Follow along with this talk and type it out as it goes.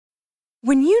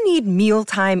When you need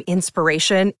mealtime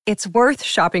inspiration, it's worth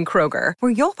shopping Kroger,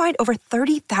 where you'll find over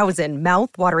 30,000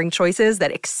 mouth-watering choices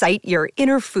that excite your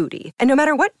inner foodie. And no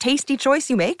matter what tasty choice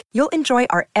you make, you'll enjoy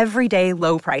our everyday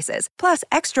low prices, plus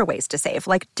extra ways to save,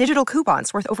 like digital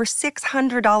coupons worth over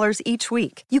 $600 each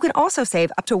week. You can also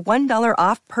save up to $1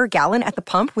 off per gallon at the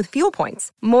pump with fuel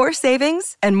points. More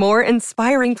savings and more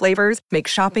inspiring flavors make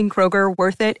shopping Kroger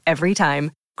worth it every time.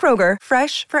 Kroger,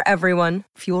 fresh for everyone.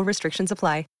 Fuel restrictions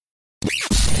apply.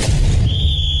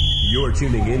 You're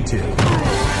tuning into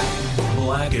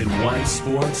Black and White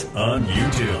Sports on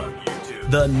YouTube.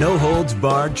 The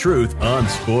no-holds-barred truth on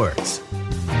sports.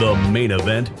 The main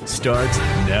event starts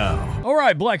now. All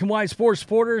right, Black and White Sports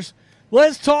supporters,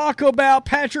 let's talk about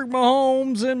Patrick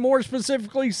Mahomes and more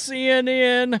specifically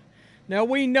CNN. Now,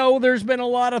 we know there's been a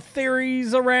lot of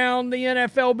theories around the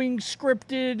NFL being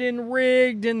scripted and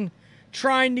rigged and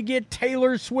trying to get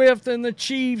Taylor Swift and the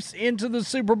Chiefs into the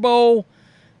Super Bowl.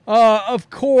 Of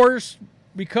course,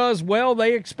 because, well,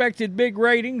 they expected big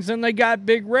ratings and they got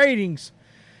big ratings.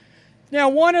 Now,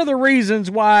 one of the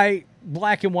reasons why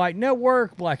Black and White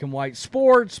Network, Black and White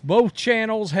Sports, both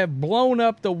channels have blown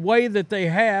up the way that they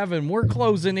have, and we're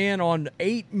closing in on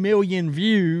 8 million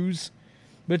views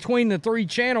between the three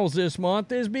channels this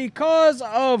month, is because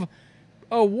of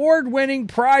award-winning,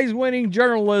 prize-winning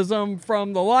journalism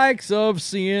from the likes of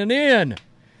CNN.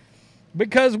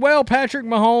 Because, well, Patrick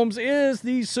Mahomes is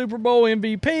the Super Bowl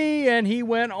MVP, and he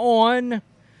went on.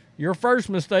 Your first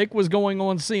mistake was going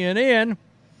on CNN.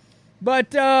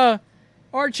 But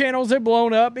our channels have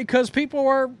blown up because people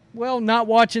are, well, not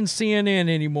watching CNN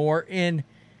anymore, and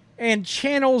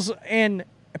channels and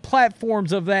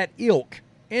platforms of that ilk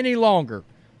any longer.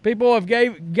 People have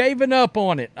given up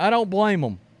on it. I don't blame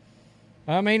them.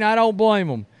 I don't blame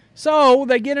them. So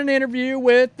they get an interview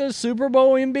with the Super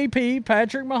Bowl MVP,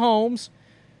 Patrick Mahomes.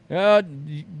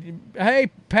 Hey,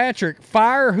 Patrick,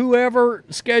 fire whoever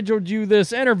scheduled you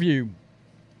this interview.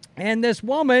 And this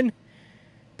woman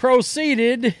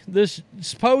proceeded, this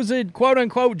supposed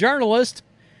quote-unquote journalist,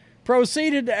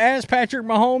 proceeded to ask Patrick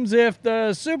Mahomes if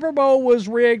the Super Bowl was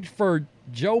rigged for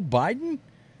Joe Biden?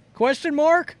 Question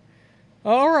mark?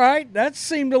 All right, that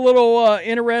seemed a little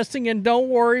interesting, and don't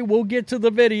worry, we'll get to the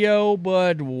video,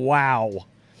 but wow.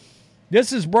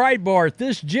 This is Breitbart.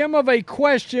 This gem of a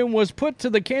question was put to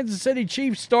the Kansas City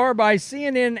Chiefs star by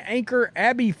CNN anchor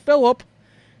Abby Phillip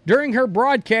during her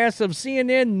broadcast of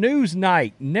CNN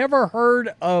Newsnight. Never heard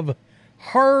of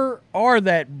her or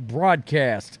that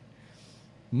broadcast.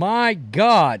 My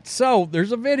God. So,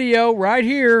 there's a video right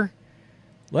here.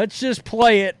 Let's just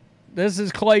play it. This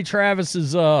is Clay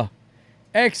Travis's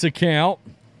X account.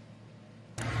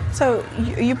 So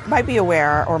you might be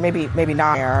aware, or maybe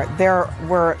not aware, there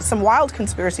were some wild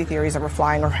conspiracy theories that were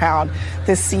flying around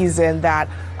this season that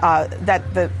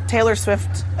the Taylor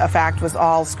Swift fact was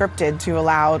all scripted to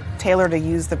allow Taylor to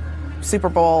use the Super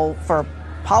Bowl for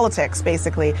politics,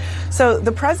 basically. So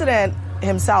the president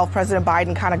himself, President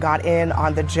Biden, kind of got in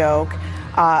on the joke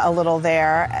a little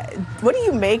there. What do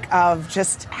you make of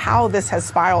just how this has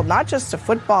spiraled, not just to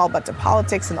football, but to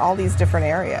politics and all these different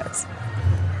areas?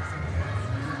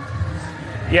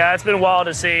 Yeah, it's been wild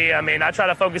to see. I try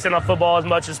to focus in on football as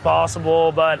much as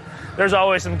possible, but there's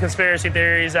always some conspiracy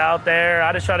theories out there.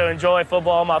 I just try to enjoy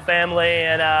football, my family,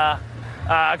 and I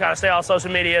kind of stay off social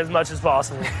media as much as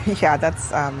possible. Yeah,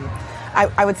 that's,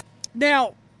 I would.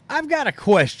 Now, I've got a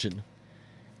question.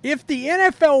 If the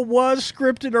NFL was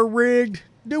scripted or rigged,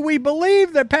 do we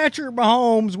believe that Patrick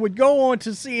Mahomes would go on to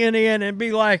CNN and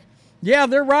be like, yeah,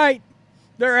 they're right.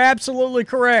 They're absolutely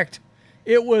correct.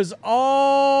 It was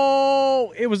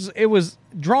drawn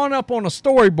up on a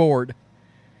storyboard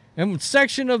and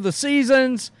section of the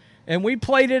seasons, and we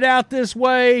played it out this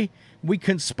way. We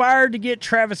conspired to get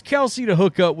Travis Kelce to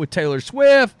hook up with Taylor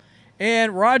Swift,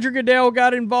 and Roger Goodell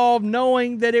got involved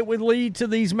knowing that it would lead to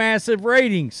these massive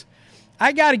ratings.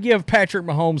 I got to give Patrick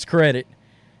Mahomes credit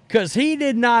because he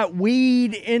did not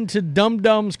weed into Dum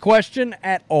Dum's question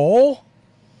at all.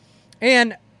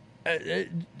 And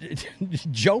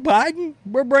Joe Biden,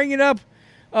 we're bringing up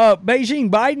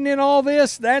Beijing Biden in all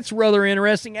this. That's rather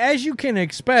interesting. As you can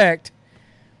expect,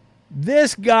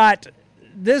 this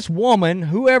woman,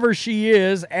 whoever she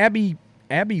is, Abby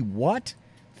what?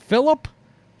 Phillip?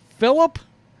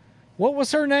 What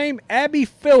was her name? Abby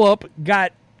Phillip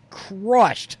got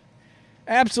crushed.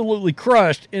 Absolutely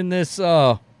crushed in this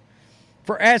for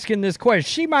asking this question.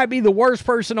 She might be the worst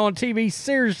person on TV.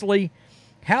 Seriously,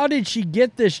 how did she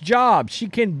get this job? She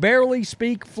can barely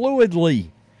speak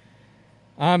fluidly.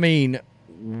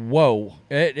 Whoa.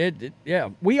 Yeah.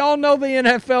 We all know the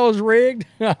NFL is rigged.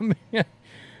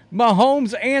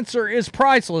 Mahomes' answer is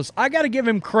priceless. I got to give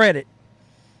him credit.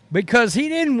 because he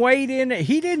didn't wade in.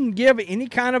 He didn't give any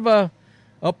kind of a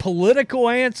political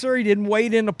answer. He didn't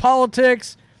wade into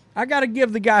politics. I got to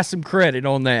give the guy some credit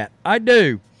on that. I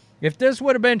do. If this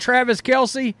would have been Travis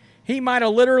Kelce, he might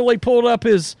have literally pulled up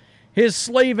his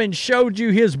sleeve and showed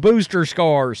you his booster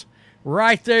scars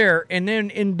right there and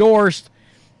then endorsed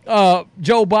Joe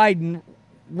Biden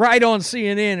right on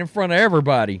CNN in front of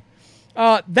everybody.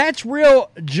 That's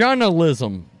real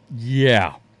journalism.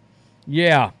 Yeah,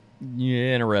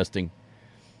 interesting.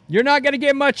 You're not going to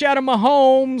get much out of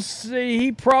Mahomes.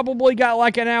 He probably got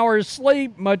like an hour's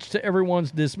sleep, much to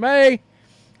everyone's dismay.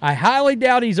 I highly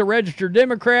doubt he's a registered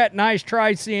Democrat. Nice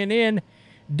try, CNN.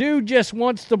 Dude just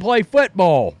wants to play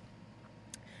football.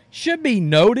 Should be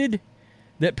noted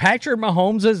that Patrick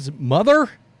Mahomes' mother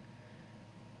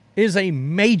is a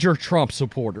major Trump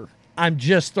supporter. I'm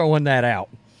just throwing that out.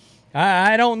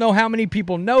 I don't know how many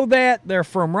people know that. They're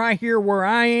from right here where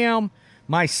I am.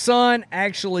 My son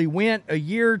actually went a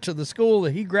year to the school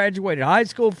that he graduated high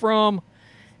school from,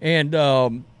 and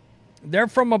they're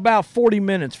from about 40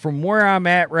 minutes from where I'm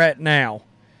at right now.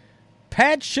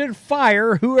 Pat should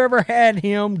fire whoever had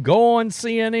him go on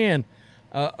CNN.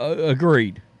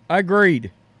 Agreed.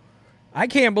 I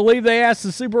can't believe they asked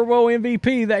the Super Bowl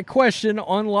MVP that question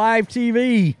on live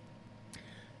TV.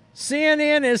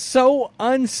 CNN is so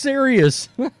unserious.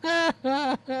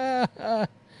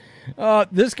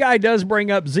 This guy does bring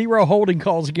up 0 holding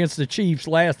calls against the Chiefs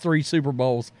last 3 Super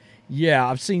Bowls. Yeah,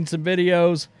 I've seen some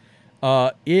videos.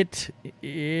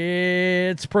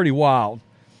 It's pretty wild.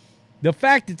 The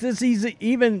fact that this is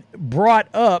even brought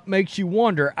up makes you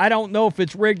wonder. I don't know if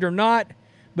it's rigged or not,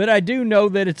 but I do know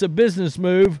that it's a business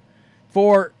move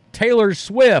for Taylor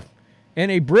Swift,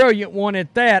 and a brilliant one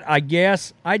at that, I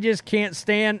guess. I just can't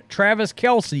stand Travis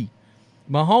Kelce.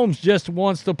 Mahomes just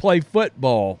wants to play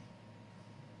football.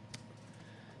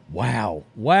 Wow.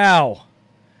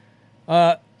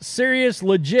 Serious,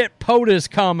 legit POTUS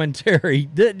commentary.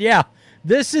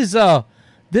 This is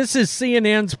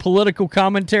CNN's political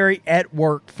commentary at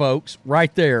work, folks.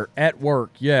 Right there, at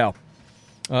work. Yeah.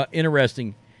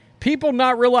 Interesting. People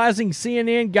not realizing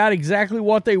CNN got exactly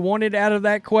what they wanted out of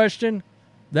that question.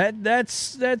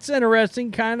 That's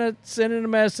interesting. Kind of sending a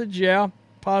message. Yeah,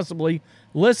 possibly.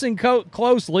 Listen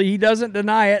closely. He doesn't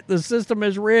deny it. The system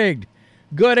is rigged.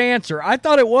 Good answer. I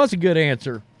thought it was a good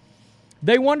answer.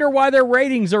 They wonder why their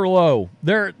ratings are low.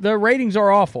 Their ratings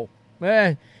are awful.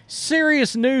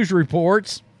 Serious news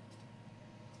reports.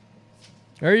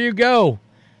 There you go.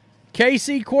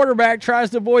 KC quarterback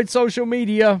tries to avoid social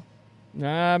media.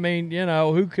 I mean,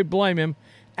 who could blame him?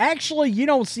 Actually, you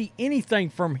don't see anything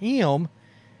from him.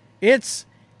 It's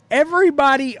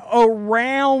everybody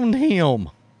around him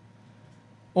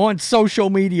on social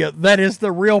media that is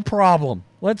the real problem.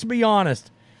 Let's be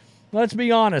honest.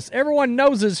 Everyone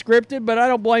knows it's scripted, but I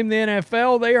don't blame the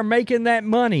NFL. They are making that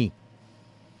money.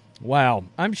 Wow.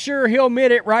 I'm sure he'll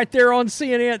admit it right there on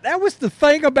CNN. That was the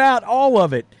thing about all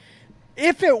of it.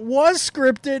 If it was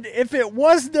scripted, if it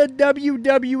was the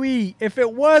WWE, if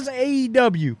it was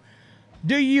AEW,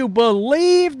 do you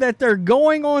believe that they're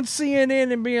going on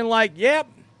CNN and being like, yep,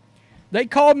 they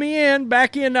called me in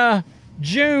back in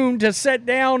June to sit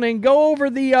down and go over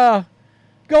the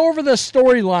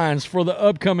storylines for the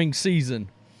upcoming season.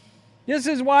 This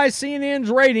is why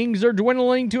CNN's ratings are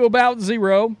dwindling to about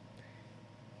 0.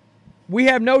 We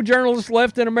have no journalists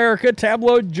left in America.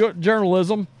 Tabloid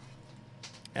journalism.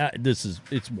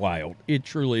 It's wild. It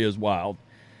truly is wild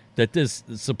that this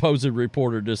supposed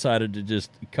reporter decided to just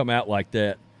come out like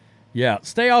that. Yeah,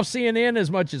 stay off CNN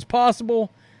as much as possible.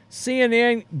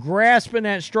 CNN grasping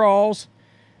at straws.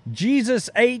 Jesus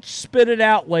H, spit it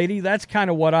out, lady. That's kind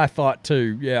of what I thought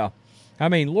too. Yeah. I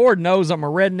mean, Lord knows I'm a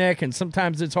redneck and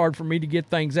sometimes it's hard for me to get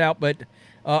things out, but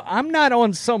I'm not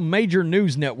on some major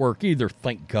news network either,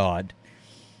 thank God.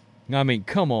 I mean,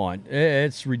 come on.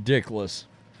 It's ridiculous.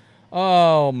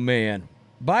 Oh, man.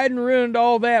 Biden ruined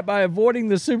all that by avoiding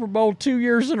the Super Bowl 2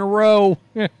 years in a row.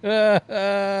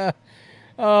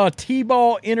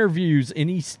 T-ball interviews, and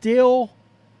he still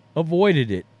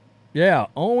avoided it. Yeah,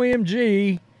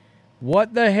 OMG.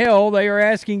 What the hell? They are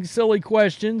asking silly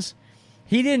questions.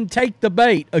 He didn't take the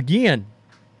bait. Again,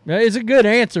 it's a good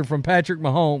answer from Patrick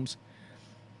Mahomes.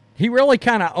 He really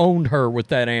kind of owned her with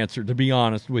that answer, to be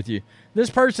honest with you. This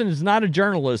person is not a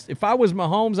journalist. If I was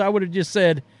Mahomes, I would have just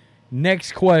said,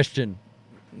 next question.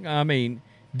 I mean,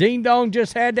 Ding Dong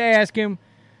just had to ask him,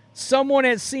 someone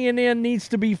at CNN needs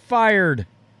to be fired.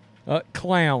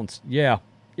 Clowns. Yeah.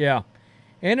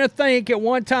 And to think, at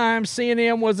one time,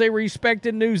 CNN was a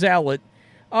respected news outlet.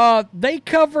 They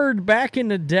covered back in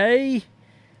the day,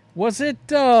 was it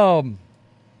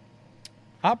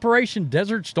Operation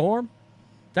Desert Storm?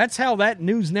 That's how that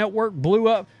news network blew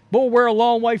up. Boy, we're a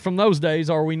long way from those days,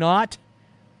 are we not?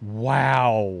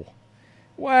 Wow.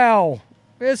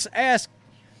 Let's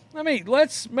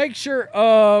make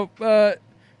sure,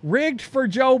 rigged for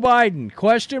Joe Biden,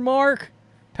 question mark?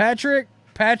 Patrick?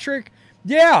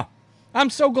 Yeah, I'm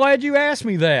so glad you asked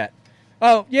me that.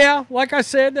 Yeah, like I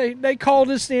said, they called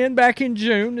us in back in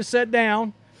June to sit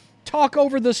down, talk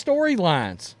over the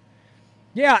storylines.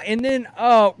 Yeah, and then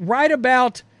right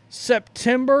about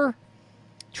September,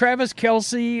 Travis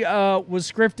Kelce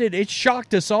was scripted. It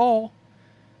shocked us all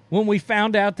when we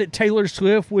found out that Taylor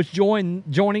Swift was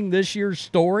joining this year's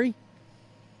story.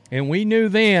 And we knew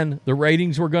then the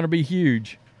ratings were going to be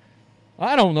huge.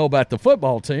 I don't know about the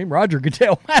football team. Roger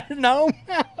Goodell might have known.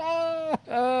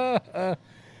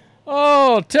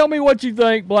 Tell me what you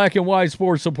think, black and white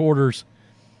sports supporters.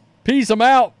 Peace, I'm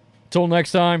out. Till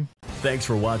next time. Thanks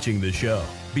for watching the show.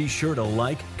 Be sure to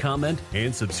like, comment,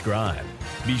 and subscribe.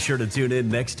 Be sure to tune in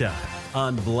next time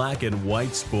on Black and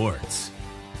White Sports.